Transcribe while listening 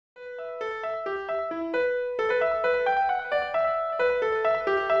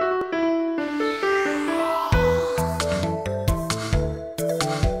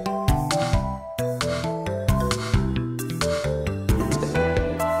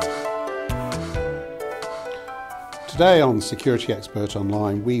Today on Security Expert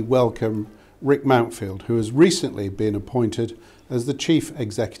Online, we welcome Rick Mounfield, who has recently been appointed as the Chief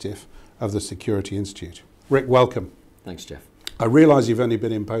Executive of the Security Institute. Rick, welcome. Thanks, Jeff. I realise you've only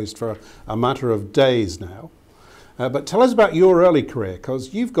been in post for a matter of days now, but tell us about your early career,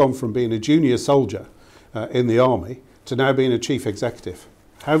 because you've gone from being a junior soldier in the Army to now being a Chief Executive.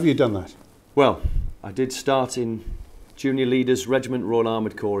 How have you done that? Well, I did start in Junior Leaders Regiment Royal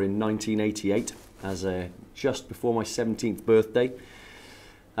Armoured Corps in 1988 as just before my 17th birthday.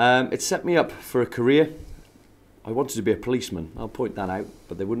 It set me up for a career. I wanted to be a policeman, I'll point that out,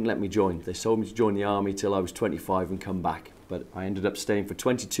 but they wouldn't let me join. They told me to join the Army till I was 25 and come back, but I ended up staying for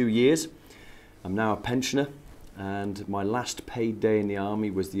 22 years. I'm now a pensioner, and my last paid day in the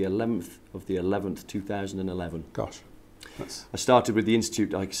Army was the 11th of the 11th, 2011. Gosh. I started with the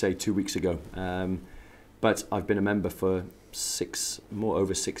Institute, like I say, 2 weeks ago, but I've been a member for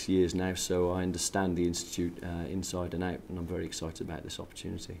over 6 years now, so I understand the Institute inside and out, and I'm very excited about this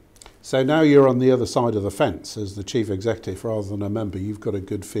opportunity. So now you're on the other side of the fence as the Chief Executive rather than a member. You've got a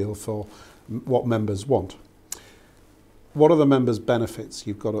good feel for what members want. What are the members' benefits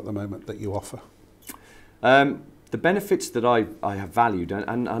you've got at the moment that you offer? The benefits that I have valued,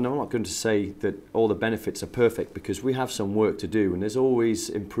 and I'm not going to say that all the benefits are perfect, because we have some work to do and there's always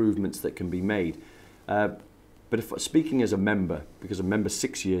improvements that can be made. But if speaking as a member, because I'm a member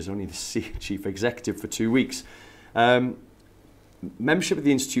 6 years, only the Chief Executive for 2 weeks, membership of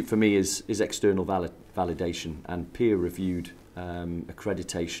the Institute for me is external validation and peer-reviewed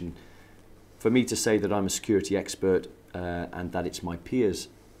accreditation. For me to say that I'm a security expert and that it's my peers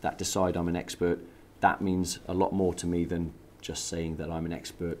that decide I'm an expert, that means a lot more to me than just saying that I'm an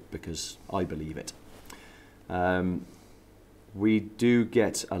expert because I believe it. We do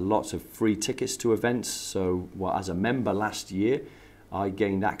get a lot of free tickets to events, so as a member last year, I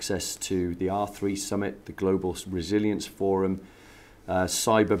gained access to the R3 Summit, the Global Resilience Forum,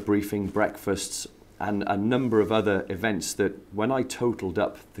 cyber briefing, breakfasts, and a number of other events that when I totaled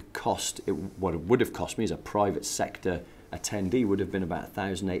up the cost, what it would have cost me as a private sector attendee would have been about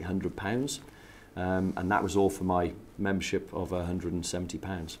 £1,800. And that was all for my membership of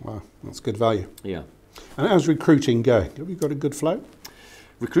 £170. Wow, that's good value. Yeah. And how's recruiting going? Have you got a good flow?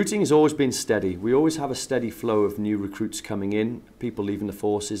 Recruiting has always been steady. We always have a steady flow of new recruits coming in, people leaving the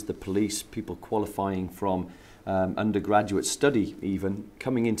forces, the police, people qualifying from undergraduate study even,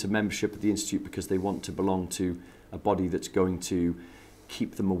 coming into membership of the Institute because they want to belong to a body that's going to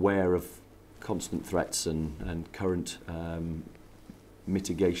keep them aware of constant threats and current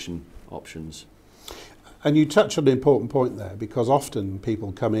mitigation options. And you touch on an important point there, because often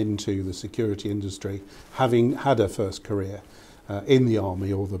people come into the security industry having had a first career in the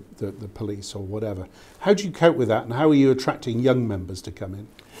Army or the police or whatever. How do you cope with that, and how are you attracting young members to come in?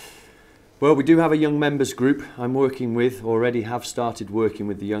 Well, we do have a young members group I'm working with, already have started working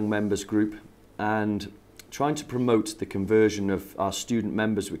with the young members group, and trying to promote the conversion of our student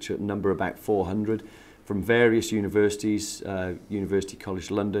members, which number about 400, from various universities, University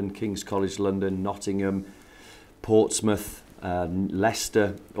College London, King's College London, Nottingham, Portsmouth,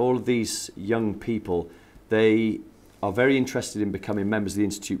 Leicester. All of these young people, they are very interested in becoming members of the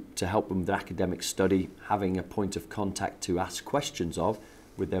Institute to help them with their academic study, having a point of contact to ask questions of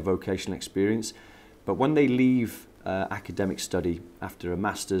with their vocational experience. But when they leave academic study after a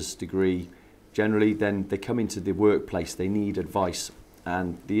master's degree, generally then they come into the workplace, they need advice,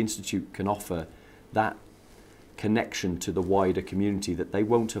 and the Institute can offer that connection to the wider community that they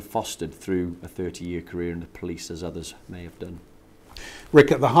won't have fostered through a 30-year career in the police as others may have done. Rick,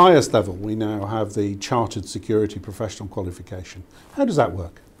 at the highest level we now have the Chartered Security Professional qualification. How does that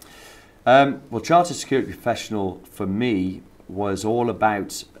work? Well, Chartered Security Professional for me was all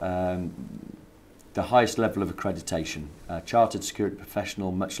about the highest level of accreditation. Chartered Security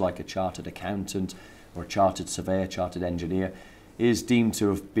Professional, much like a chartered accountant or a chartered surveyor, chartered engineer, is deemed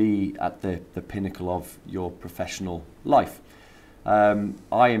to be at the pinnacle of your professional life.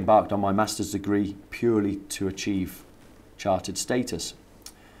 I embarked on my master's degree purely to achieve chartered status.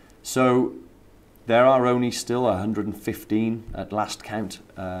 So there are only still 115 at last count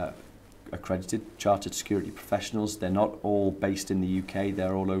accredited chartered security professionals. They're not all based in the UK,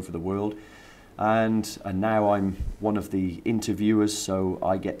 they're all over the world. And now I'm one of the interviewers, so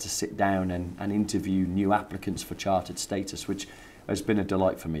I get to sit down and interview new applicants for chartered status, which has been a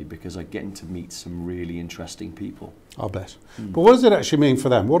delight for me because I get to meet some really interesting people. I'll bet. But what does it actually mean for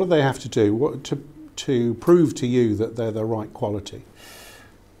them? What do they have to do to prove to you that they're the right quality?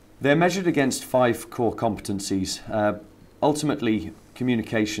 They're measured against 5 core competencies. Ultimately,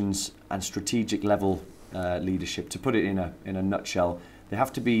 communications and strategic level leadership. To put it in a nutshell, they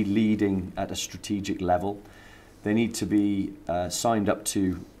have to be leading at a strategic level. They need to be signed up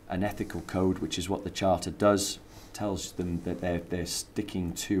to an ethical code, which is what the Charter does. It tells them that they're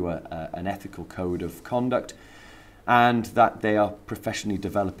sticking to an ethical code of conduct, and that they are professionally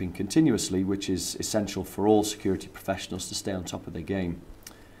developing continuously, which is essential for all security professionals to stay on top of their game.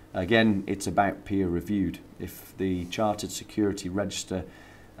 Again, it's about peer reviewed. If the Chartered Security Register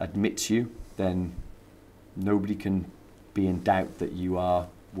admits you, then nobody can be in doubt that you are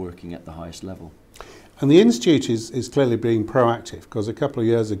working at the highest level. And the Institute is clearly being proactive, because a couple of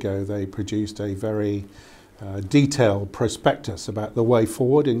years ago they produced a very detailed prospectus about the way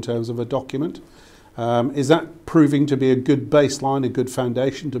forward in terms of a document. Is that proving to be a good baseline, a good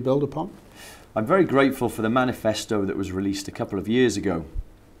foundation to build upon? I'm very grateful for the manifesto that was released a couple of years ago.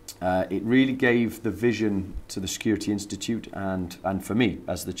 It really gave the vision to the Security Institute, and for me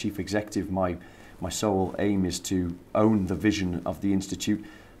as the Chief Executive, my sole aim is to own the vision of the Institute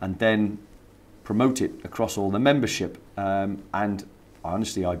and then promote it across all the membership. And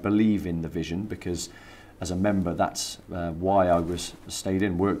honestly, I believe in the vision, because as a member, that's why I stayed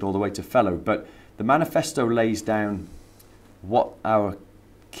in, worked all the way to fellow. But the manifesto lays down what our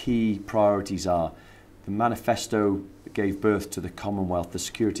key priorities are. The manifesto gave birth to the Commonwealth, the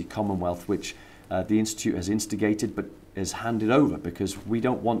Security Commonwealth, which the Institute has instigated but has handed over, because we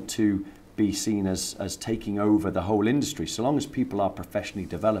don't want to be seen as taking over the whole industry. So long as people are professionally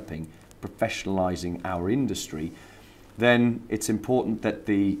developing, professionalising our industry, then it's important that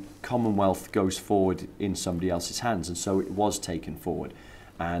the Commonwealth goes forward in somebody else's hands. And so it was taken forward,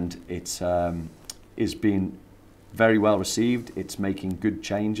 and it is being very well received. It's making good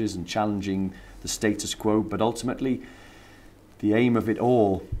changes and challenging the status quo, but ultimately the aim of it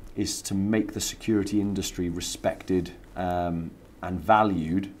all is to make the security industry respected and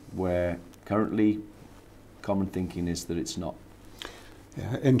valued, where currently common thinking is that it's not.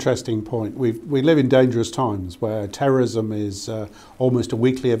 Yeah, interesting point. We live in dangerous times where terrorism is almost a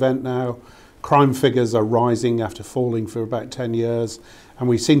weekly event now. Crime figures are rising after falling for about 10 years, and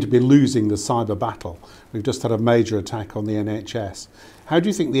we seem to be losing the cyber battle. We've just had a major attack on the NHS. How do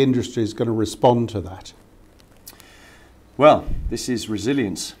you think the industry is going to respond to that? Well, this is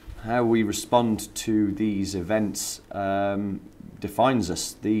resilience. How we respond to these events defines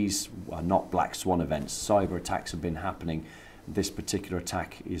us. These are not black swan events. Cyber attacks have been happening. This particular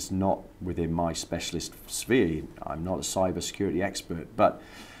attack is not within my specialist sphere. I'm not a cyber security expert, but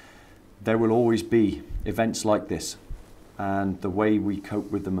there will always be events like this, and the way we cope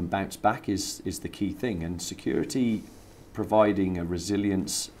with them and bounce back is the key thing. And security providing a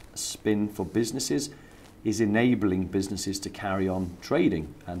resilience spin for businesses is enabling businesses to carry on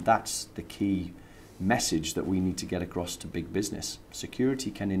trading, and that's the key message that we need to get across to big business.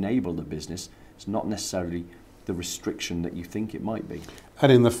 Security can enable the business. It's not necessarily the restriction that you think it might be.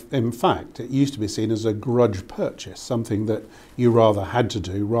 And in fact, it used to be seen as a grudge purchase, something that you rather had to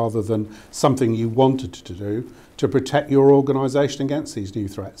do rather than something you wanted to do to protect your organisation against these new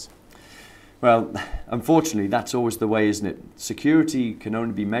threats. Well, unfortunately, that's always the way, isn't it? Security can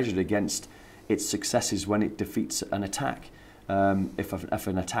only be measured against its successes when it defeats an attack. If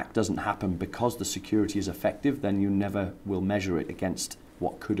an attack doesn't happen because the security is effective, then you never will measure it against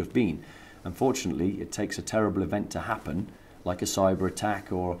what could have been. Unfortunately, it takes a terrible event to happen, like a cyber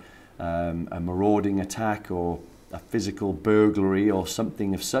attack or a marauding attack or a physical burglary or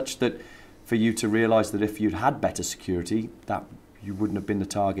something of such, that for you to realise that if you'd had better security, that you wouldn't have been the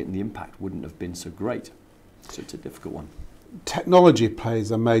target and the impact wouldn't have been so great. So it's a difficult one. Technology plays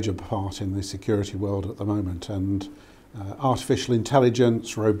a major part in the security world at the moment, and artificial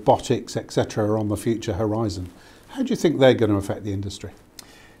intelligence, robotics, etc. are on the future horizon. How do you think they're going to affect the industry?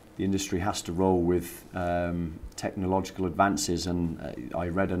 The industry has to roll with technological advances, and I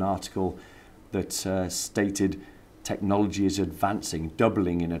read an article that stated technology is advancing,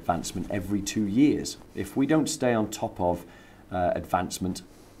 doubling in advancement every 2 years. If we don't stay on top of advancement,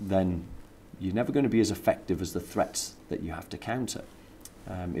 then you're never going to be as effective as the threats that you have to counter.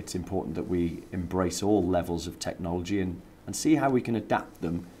 It's important that we embrace all levels of technology and see how we can adapt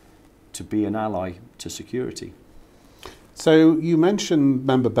them to be an ally to security. So you mentioned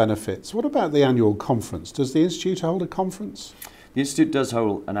member benefits. What about the annual conference? Does the Institute hold a conference? The Institute does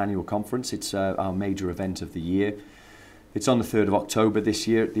hold an annual conference. It's our major event of the year. It's on the 3rd of October this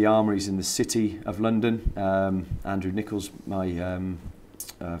year at the Armouries in the City of London. Andrew Nichols, my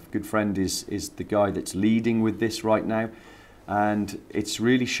good friend, is the guy that's leading with this right now. And it's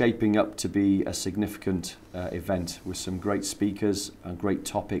really shaping up to be a significant event with some great speakers and great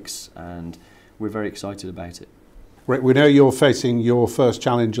topics, and we're very excited about it. Rick, we know you're facing your first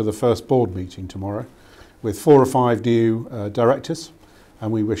challenge of the first board meeting tomorrow with 4 or 5 new directors.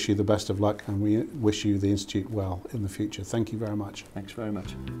 and we wish you the best of luck, and we wish you the Institute well in the future. Thank you very much. Thanks very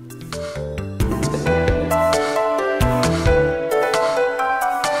much.